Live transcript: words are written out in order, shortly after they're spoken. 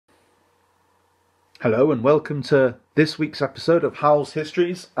Hello and welcome to this week's episode of Howl's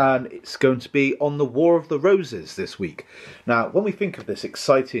Histories, and it's going to be on the War of the Roses this week. Now, when we think of this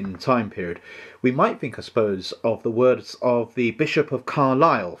exciting time period, we might think, I suppose, of the words of the Bishop of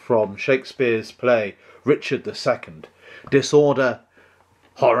Carlisle from Shakespeare's play Richard II. Disorder,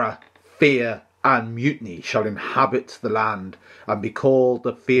 horror, fear and mutiny shall inhabit the land, and be called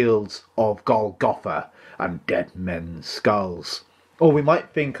the fields of Golgotha and dead men's skulls. Or we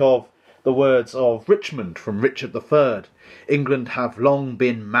might think of the words of Richmond from Richard III. England have long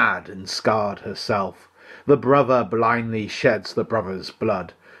been mad and scarred herself. The brother blindly sheds the brother's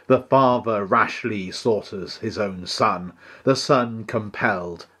blood. The father rashly slaughters his own son. The son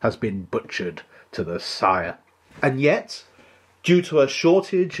compelled has been butchered to the sire. And yet, due to a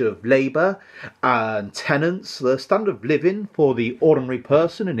shortage of labour and tenants, the standard of living for the ordinary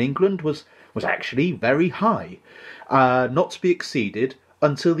person in England was actually very high, not to be exceeded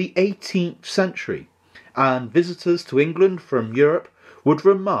until the 18th century, and visitors to England from Europe would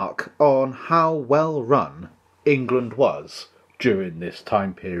remark on how well run England was during this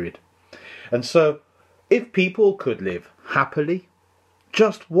time period. And so, if people could live happily,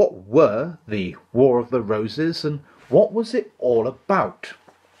 just what were the War of the Roses and what was it all about?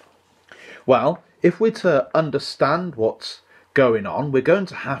 Well, if we're to understand what's going on, we're going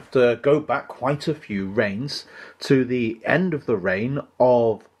to have to go back quite a few reigns to the end of the reign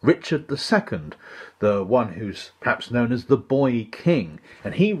of Richard II, the one who's perhaps known as the Boy King,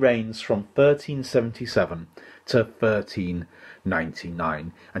 and he reigns from 1377 to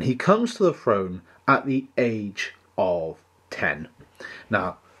 1399, and he comes to the throne at the age of 10.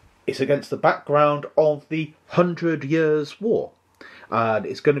 Now, it's against the background of the 100 Years' War. And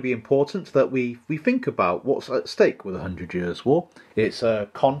it's going to be important that we think about what's at stake with the 100 Years' War. It's a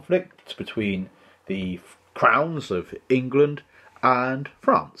conflict between the crowns of England and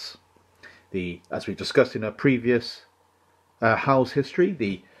France. As we discussed in a previous Howl's History,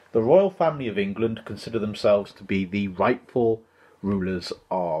 the royal family of England consider themselves to be the rightful rulers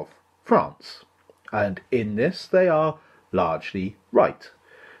of France. And in this they are largely right.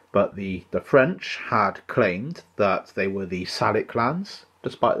 But the French had claimed that they were the Salic lands,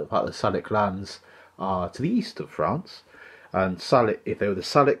 despite the fact that Salic lands are to the east of France. And if they were the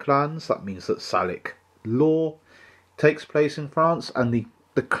Salic lands, that means that Salic law takes place in France. And the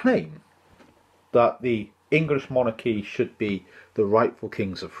claim that the English monarchy should be the rightful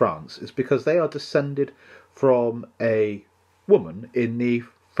kings of France is because they are descended from a woman in the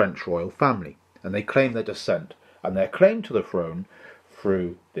French royal family. And they claim their descent and their claim to the throne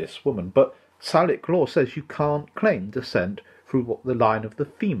through this woman. But Salic law says you can't claim descent through the line of the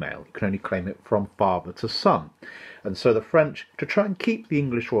female. You can only claim it from father to son. And so the French, to try and keep the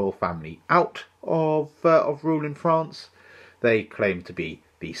English royal family out of rule in France, they claim to be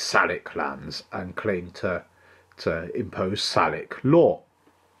the Salic lands and claim to impose Salic law.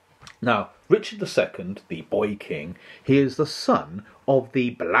 Now, Richard II, the Boy King, he is the son of the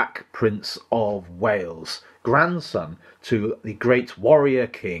Black Prince of Wales, grandson to the great warrior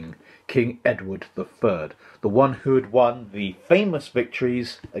king, King Edward III, the one who had won the famous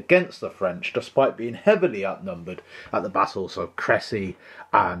victories against the French despite being heavily outnumbered at the battles of Crécy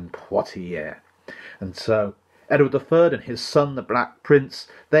and Poitiers. And so Edward III and his son, the Black Prince,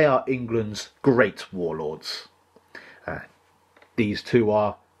 they are England's great warlords. These two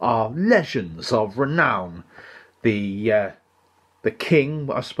are legends of renown. The king,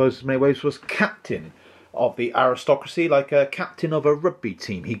 I suppose in many ways, was captain of the aristocracy, like a captain of a rugby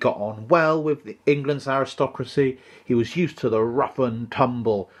team. He got on well with England's aristocracy. He was used to the rough and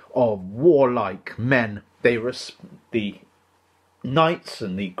tumble of warlike men. The knights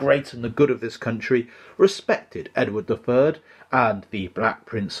and the great and the good of this country respected Edward III and the Black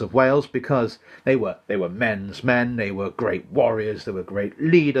Prince of Wales because they were men's men, they were great warriors, they were great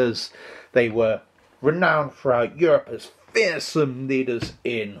leaders, they were renowned throughout Europe as fearsome leaders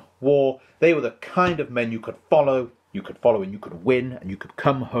in war. They were the kind of men you could follow and you could win, and you could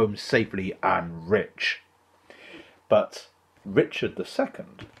come home safely and rich. But Richard II,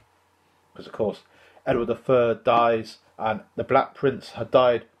 because of course Edward III dies, and the Black Prince had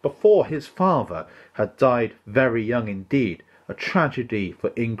died before his father had died very young indeed. A tragedy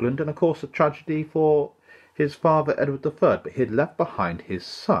for England, and of course a tragedy for his father Edward III. But he had left behind his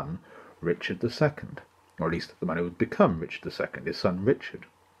son Richard II, or at least the man who would become Richard II, his son Richard.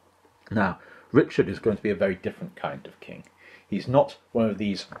 Now, Richard is going to be a very different kind of king. He's not one of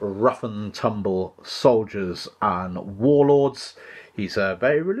these rough and tumble soldiers and warlords. He's a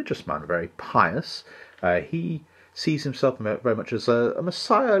very religious man, very pious. He sees himself very much as a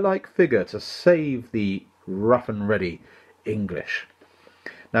Messiah-like figure to save the rough and ready English.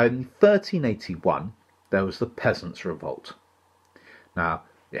 Now, in 1381, there was the Peasants' Revolt. Now,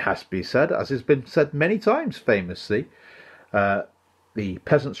 it has to be said, as has been said many times famously, the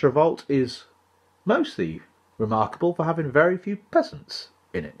Peasants' Revolt is mostly remarkable for having very few peasants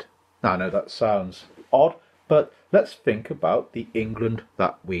in it. Now, I know that sounds odd, but let's think about the England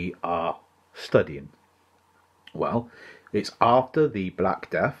that we are studying. Well, it's after the Black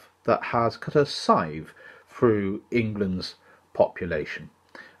Death that has cut a scythe through England's population.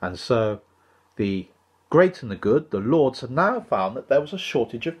 And so the great and the good, the lords, have now found that there was a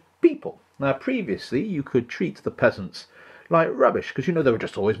shortage of people. Now, previously, you could treat the peasants like rubbish, because there were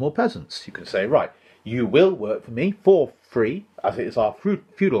just always more peasants. You can say, right, you will work for me for free, as it is our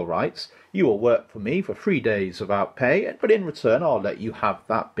feudal rights. You will work for me for 3 days without pay, but in return I'll let you have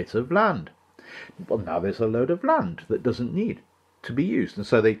that bit of land. Well, now there's a load of land that doesn't need to be used, and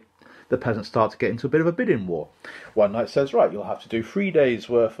so the peasants start to get into a bit of a bidding war. One knight says, right, you'll have to do 3 days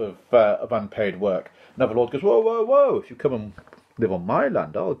worth of unpaid work. Another lord goes, whoa, whoa, whoa, if you come and live on my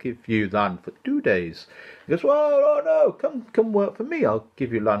land, I'll give you land for 2 days. He goes, whoa, no, come work for me, I'll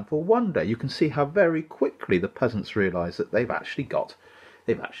give you land for 1 day. You can see how very quickly the peasants realise that they've actually got,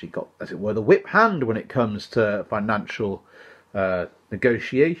 as it were, the whip hand when it comes to financial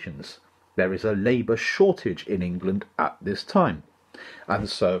negotiations. There is a labour shortage in England at this time. And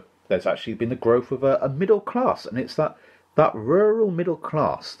so there's actually been the growth of a middle class, and it's that rural middle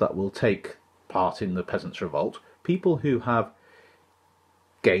class that will take part in the Peasants' Revolt. People who have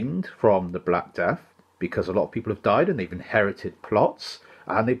gained from the Black Death, because a lot of people have died and they've inherited plots,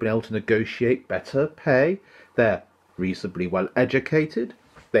 and they've been able to negotiate better pay. They're reasonably well educated.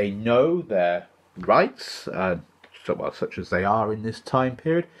 They know their rights, such as they are in this time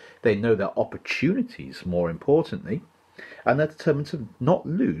period. They know their opportunities, more importantly, and they're determined to not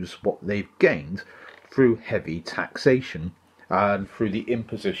lose what they've gained through heavy taxation and through the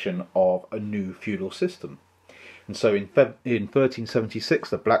imposition of a new feudal system. And so in 1376,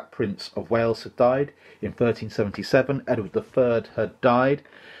 the Black Prince of Wales had died. In 1377, Edward III had died,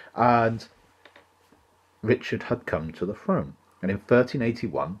 and Richard had come to the throne. And in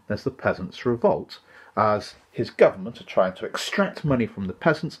 1381, there's the Peasants' Revolt, as his government are trying to extract money from the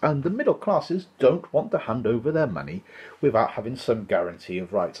peasants, and the middle classes don't want to hand over their money without having some guarantee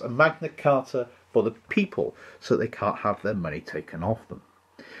of rights. A Magna Carta for the people, so they can't have their money taken off them.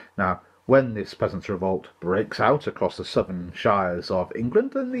 Now, when this Peasants' Revolt breaks out across the southern shires of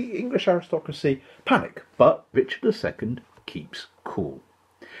England, then the English aristocracy panic, but Richard II keeps cool.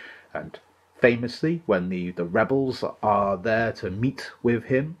 And famously, when the rebels are there to meet with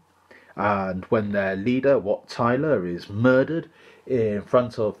him, and when their leader, Wat Tyler, is murdered in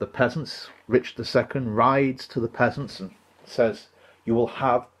front of the peasants, Richard II rides to the peasants and says, "You will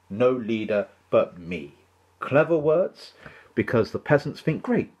have no leader but me." Clever words, because the peasants think,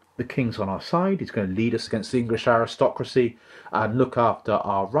 great, the king's on our side, he's going to lead us against the English aristocracy and look after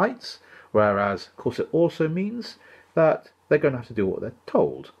our rights, whereas, of course, it also means that they're going to have to do what they're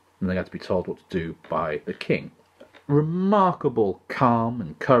told, and they have to be told what to do by the king. Remarkable calm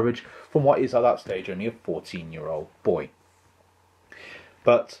and courage from what is at that stage only a 14-year-old boy.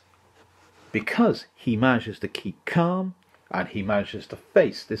 But because he manages to keep calm and he manages to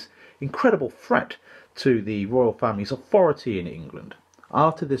face this incredible threat to the royal family's authority in England,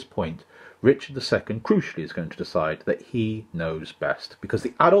 after this point, Richard II crucially is going to decide that he knows best, because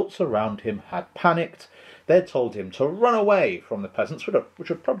the adults around him had panicked. They'd told him to run away from the peasants, which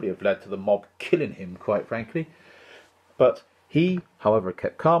would probably have led to the mob killing him, quite frankly. But he, however,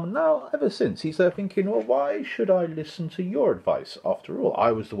 kept calm, and now, ever since, he's there thinking, well, why should I listen to your advice? After all,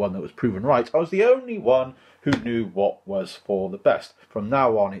 I was the one that was proven right. I was the only one who knew what was for the best. From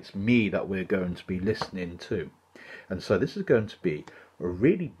now on, it's me that we're going to be listening to. And so this is going to be a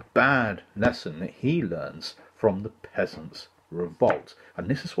really bad lesson that he learns from the Peasants' Revolt. And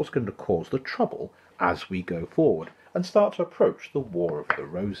this is what's going to cause the trouble as we go forward and start to approach the War of the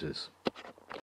Roses.